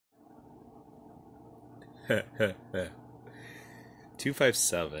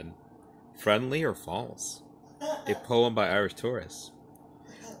257. Friendly or false? A poem by Irish tourists.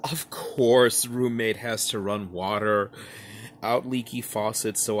 Of course, roommate has to run water. Out leaky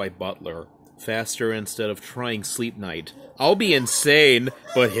faucet, so I butler. Faster instead of trying sleep night. I'll be insane,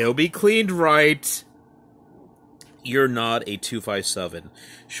 but he'll be cleaned right. You're not a 257.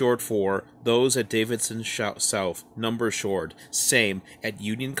 Short for those at Davidson South. Number short. Same at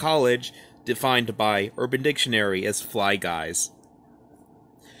Union College. Defined by Urban Dictionary as fly guys.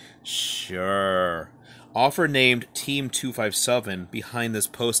 Sure. Offer named Team 257 behind this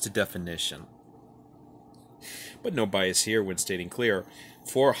posted definition. But no bias here when stating clear.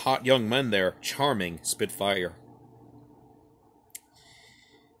 4 hot young men there, charming, spitfire.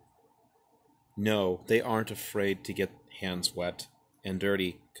 No, they aren't afraid to get hands wet and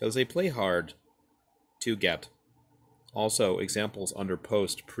dirty, 'cause they play hard to get. Also, examples under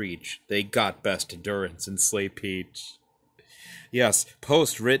post preach. They got best endurance in Slay Peach. Yes,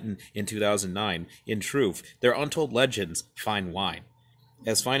 post written in 2009. In truth, they're untold legends, fine wine.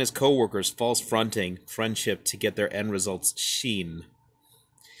 As fine as coworkers false fronting friendship to get their end results sheen.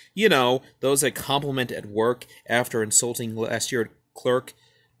 You know, those that compliment at work after insulting last year clerk.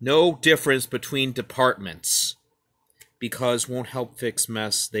 No difference between departments. Because won't help fix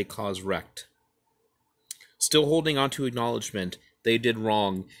mess they cause wrecked. Still holding on to acknowledgement they did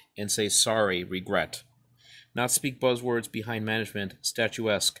wrong and say sorry, regret. Not speak buzzwords behind management,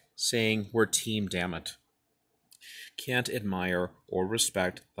 statuesque, saying we're team, damn it. Can't admire or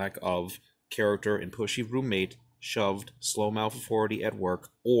respect lack of character and pushy roommate, shoved, slow mouth authority at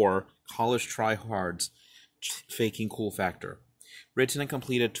work, or college tryhards faking cool factor. Written and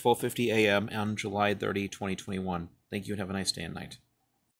completed 12:50 a.m. on July 30, 2021. Thank you and have a nice day and night.